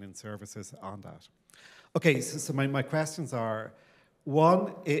action in services on that. Okay, so my questions are,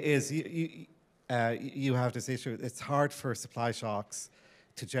 one is you have this issue, it's hard for supply shocks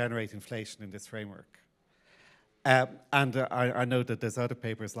to generate inflation in this framework. And I know that there's other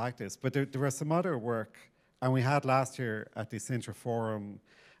papers like this, but there was some other work, and we had last year at the Sintra Forum,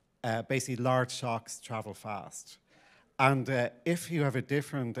 basically large shocks travel fast. And if you have a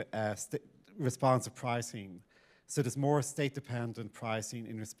different response to pricing, so there's more state-dependent pricing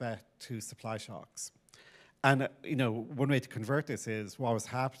in respect to supply shocks. And one way to convert this is, what was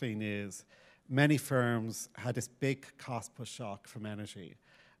happening is many firms had this big cost push shock from energy.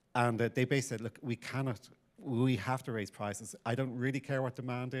 And they basically said, look, we have to raise prices. I don't really care what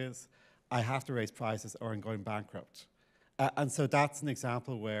demand is. I have to raise prices or I'm going bankrupt. And so that's an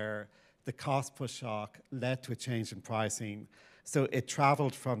example where the cost push shock led to a change in pricing. So it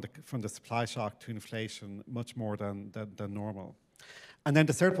traveled from the supply shock to inflation much more than normal. And then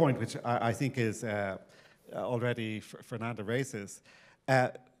the third point, which I think is already Fernanda raises,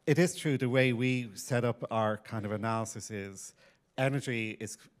 it is true the way we set up our kind of analysis is energy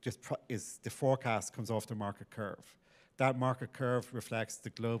is the forecast comes off the market curve. That market curve reflects the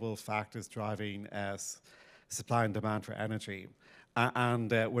global factors driving supply and demand for energy.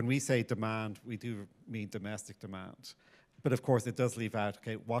 And when we say demand, we do mean domestic demand. But of course, it does leave out,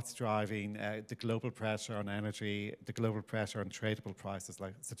 okay, what's driving the global pressure on energy, the global pressure on tradable prices,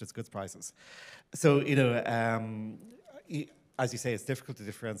 such as goods prices. So, as you say, it's difficult to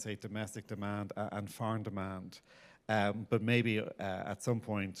differentiate domestic demand and foreign demand. But maybe at some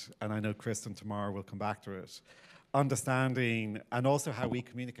point, and I know Kristen tomorrow will come back to it, understanding, and also how we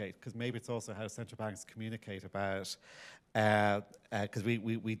communicate, because maybe it's also how central banks communicate about, because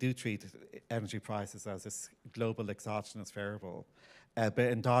we do treat energy prices as this global exogenous variable, but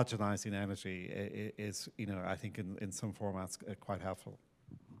endogenizing energy is, I think in some formats quite helpful.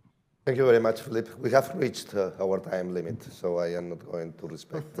 Thank you very much, Philip. We have reached our time limit, so I am not going to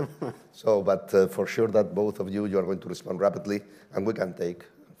respect. But for sure that both of you are going to respond rapidly, and we can take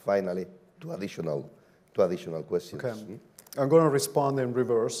finally two additional questions. Okay. I'm going to respond in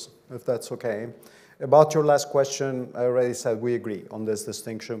reverse, if that's okay. About your last question, I already said we agree on this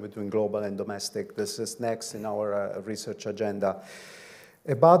distinction between global and domestic. This is next in our research agenda.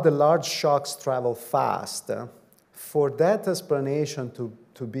 About the large shocks travel fast, for that explanation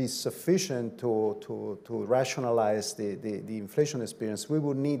to be sufficient to rationalize the inflation experience, we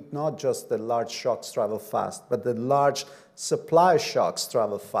would need not just the large shocks travel fast, but the large supply shocks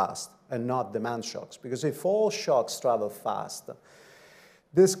travel fast and not demand shocks. Because if all shocks travel fast,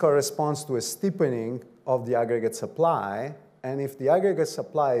 this corresponds to a steepening of the aggregate supply, and if the aggregate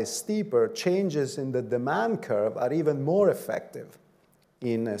supply is steeper, changes in the demand curve are even more effective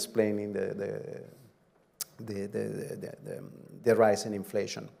in explaining the rise in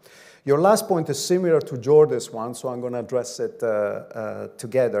inflation. Your last point is similar to Giorgio's one, so I'm going to address it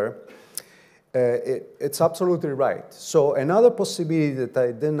together. It's absolutely right. So another possibility that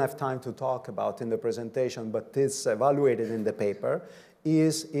I didn't have time to talk about in the presentation, but is evaluated in the paper,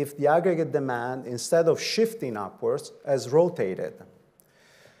 is if the aggregate demand, instead of shifting upwards, has rotated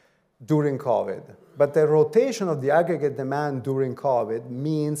during COVID. But the rotation of the aggregate demand during COVID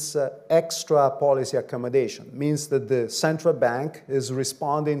means extra policy accommodation, means that the central bank is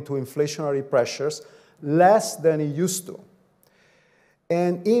responding to inflationary pressures less than it used to.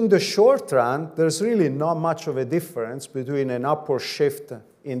 And in the short run, there's really not much of a difference between an upward shift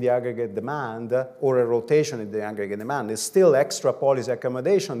in the aggregate demand or a rotation in the aggregate demand. It's still extra policy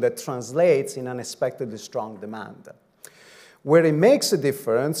accommodation that translates in unexpectedly strong demand. Where it makes a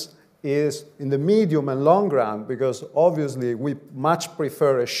difference is in the medium and long run, because obviously we much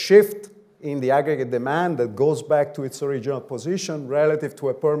prefer a shift in the aggregate demand that goes back to its original position relative to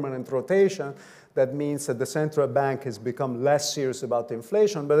a permanent rotation. That means that the central bank has become less serious about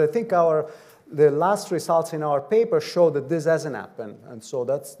inflation. But I think the last results in our paper show that this hasn't happened, and so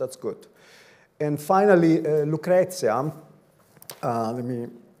that's good. And finally, Lucrezia,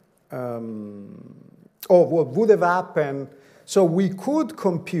 what would have happened? So we could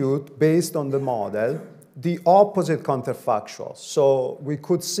compute, based on the model, the opposite counterfactual. So we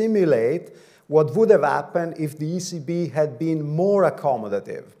could simulate what would have happened if the ECB had been more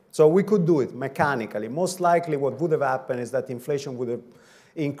accommodative. So we could do it mechanically. Most likely what would have happened is that inflation would have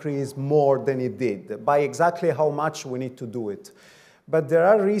increased more than it did. By exactly how much, we need to do it. But there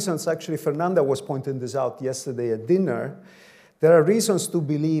are reasons, actually Fernanda was pointing this out yesterday at dinner, there are reasons to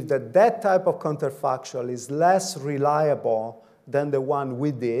believe that that type of counterfactual is less reliable than the one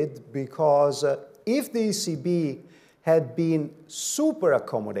we did, because if the ECB had been super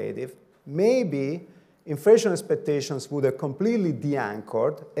accommodative, maybe inflation expectations would have completely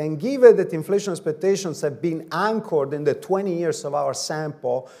de-anchored, and given that inflation expectations have been anchored in the 20 years of our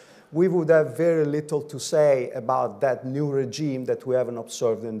sample, we would have very little to say about that new regime that we haven't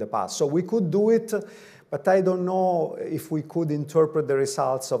observed in the past. So we could do it, but I don't know if we could interpret the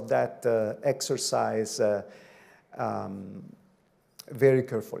results of that exercise very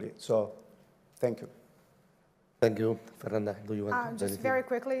carefully. So thank you. Thank you. Fernanda, do you want to just very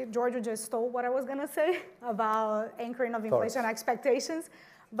quickly, Giorgio just stole what I was going to say about anchoring of inflation expectations.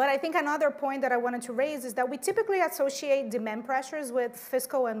 But I think another point that I wanted to raise is that we typically associate demand pressures with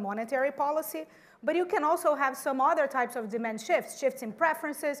fiscal and monetary policy, but you can also have some other types of demand shifts, shifts in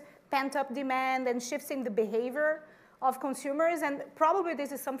preferences, pent-up demand, and shifts in the behavior of consumers. And probably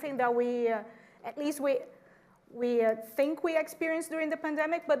this is something that we, at least we think we experienced during the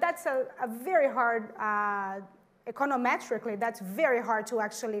pandemic, but that's a very hard, econometrically, that's very hard to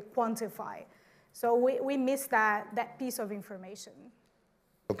actually quantify. So we miss that piece of information.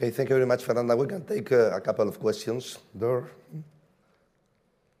 Okay, thank you very much, Fernanda. We can take a couple of questions there.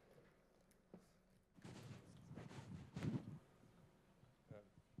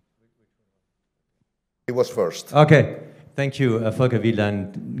 He was first. Okay, thank you, Volker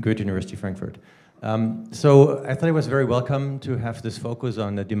Wieland, Goethe University, Frankfurt. So I thought it was very welcome to have this focus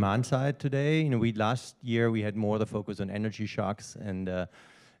on the demand side today. You know, last year we had more the focus on energy shocks, and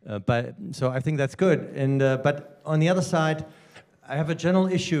so I think that's good. And but on the other side, I have a general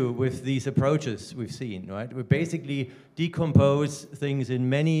issue with these approaches we've seen, right? We basically decompose things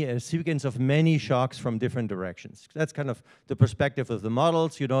in a sequence of many shocks from different directions. That's kind of the perspective of the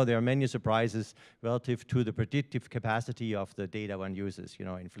models. You know, there are many surprises relative to the predictive capacity of the data one uses, you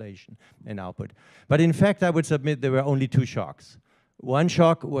know, inflation and output. But in fact, I would submit there were only two shocks. One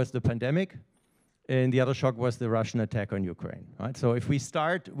shock was the pandemic, and the other shock was the Russian attack on Ukraine, right? So if we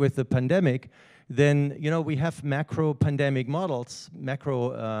start with the pandemic, then, you know, we have macro pandemic models,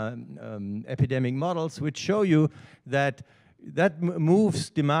 macro epidemic models, which show you that moves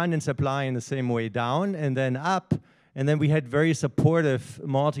demand and supply in the same way down and then up. And then we had very supportive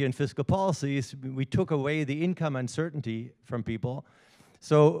monetary and fiscal policies. We took away the income uncertainty from people.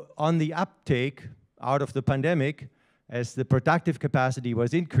 So on the uptake out of the pandemic, as the productive capacity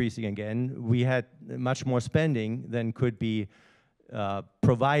was increasing again, we had much more spending than could be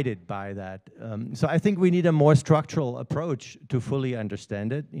provided by that. So I think we need a more structural approach to fully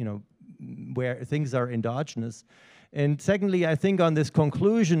understand it, you know, where things are endogenous. And secondly, I think on this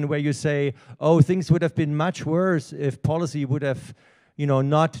conclusion where you say, oh, things would have been much worse if policy would have, you know,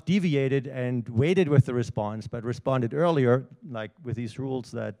 not deviated and waited with the response, but responded earlier, like with these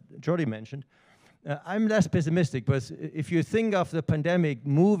rules that Giorgio mentioned. I'm less pessimistic, because if you think of the pandemic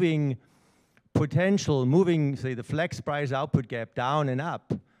moving, say, the flex price output gap down and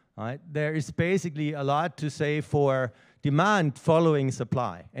up, right? There is basically a lot to say for demand following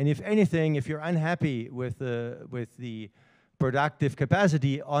supply. And if anything, if you're unhappy with the productive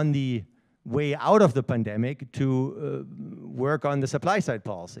capacity on the way out of the pandemic, to work on the supply side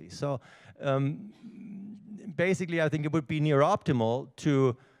policy. So basically, I think it would be near optimal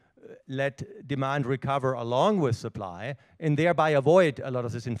to let demand recover along with supply and thereby avoid a lot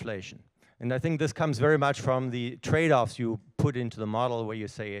of this inflation. And I think this comes very much from the trade-offs you put into the model where you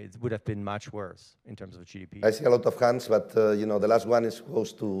say it would have been much worse in terms of GDP. I see a lot of hands, but you know, the last one is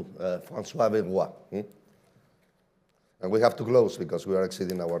close to François Verroy. And we have to close because we are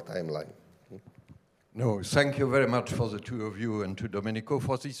exceeding our timeline. No, thank you very much for the two of you and to Domenico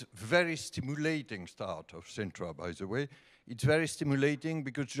for this very stimulating start of Sintra, by the way. It's very stimulating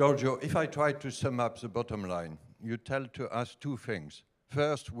because, Giorgio, if I try to sum up the bottom line, you tell to us two things.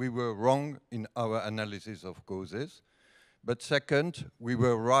 First, we were wrong in our analysis of causes, But second, we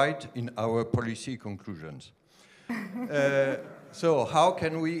were right in our policy conclusions. So how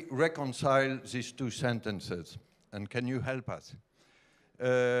can we reconcile these two sentences? And can you help us?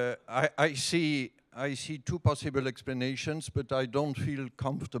 I see two possible explanations, but I don't feel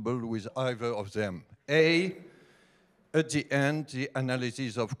comfortable with either of them. A, at the end, the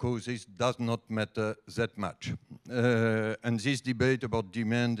analysis of causes does not matter that much. And this debate about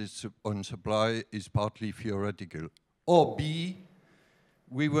demand on supply is partly theoretical. Or B,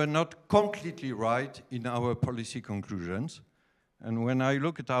 we were not completely right in our policy conclusions. And when I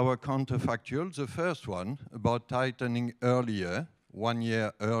look at our counterfactuals, the first one about tightening earlier, 1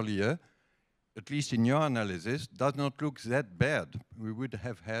 year earlier, at least in your analysis, does not look that bad. We would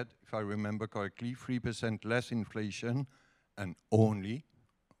have had, if I remember correctly, 3% less inflation and only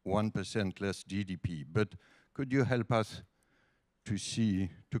 1% less GDP. But could you help us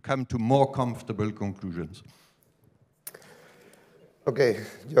to come to more comfortable conclusions? Okay,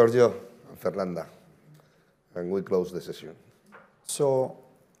 Giorgio and Fernanda, and we close the session. So,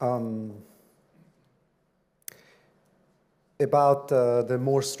 about the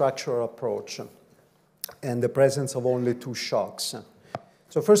more structural approach and the presence of only two shocks.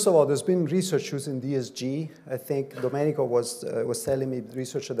 So first of all, there's been research using DSG. I think Domenico was telling me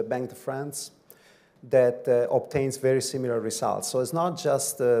research at the Banque de France that obtains very similar results. So it's not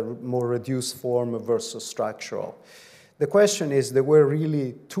just a more reduced form versus structural. The question is, there were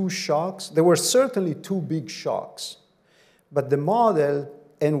really two shocks. There were certainly two big shocks. But the model,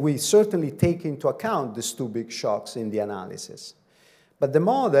 and we certainly take into account these two big shocks in the analysis. But the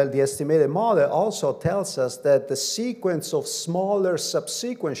model, the estimated model, also tells us that the sequence of smaller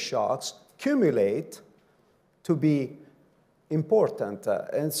subsequent shocks accumulate to be important.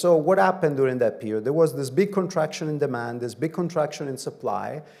 And so what happened during that period? There was this big contraction in demand, this big contraction in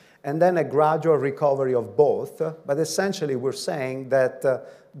supply, and then a gradual recovery of both. But essentially, we're saying that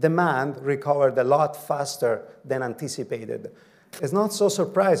demand recovered a lot faster than anticipated. It's not so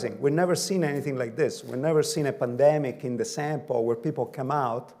surprising. We've never seen anything like this. We've never seen a pandemic in the sample where people come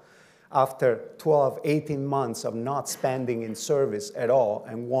out after 12, 18 months of not spending in service at all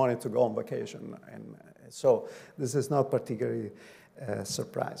and wanted to go on vacation. And so this is not particularly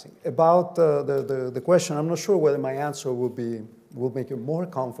surprising. About the question, I'm not sure whether my answer will make you more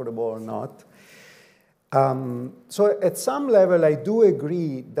comfortable or not. So at some level, I do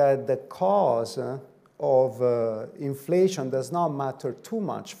agree that the cause of inflation does not matter too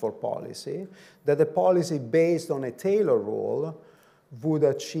much for policy, that the policy based on a Taylor rule would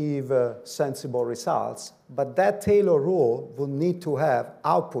achieve sensible results, but that Taylor rule will need to have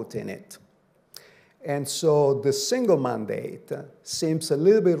output in it. And so the single mandate seems a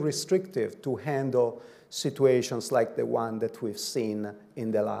little bit restrictive to handle situations like the one that we've seen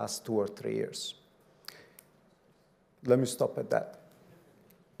in the last 2 or 3 years. Let me stop at that.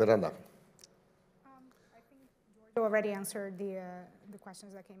 Fernanda. You already answered the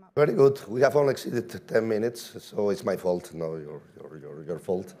questions that came up. Very good. We have only exceeded 10 minutes, so it's my fault, no your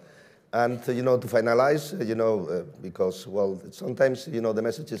fault. And to finalize, because sometimes the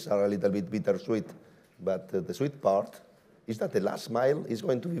messages are a little bit bittersweet, but the sweet part is that the last mile is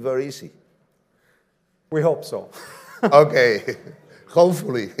going to be very easy. We hope so. Okay,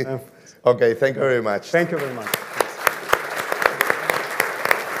 hopefully. Okay, thank you very much. Thank you very much.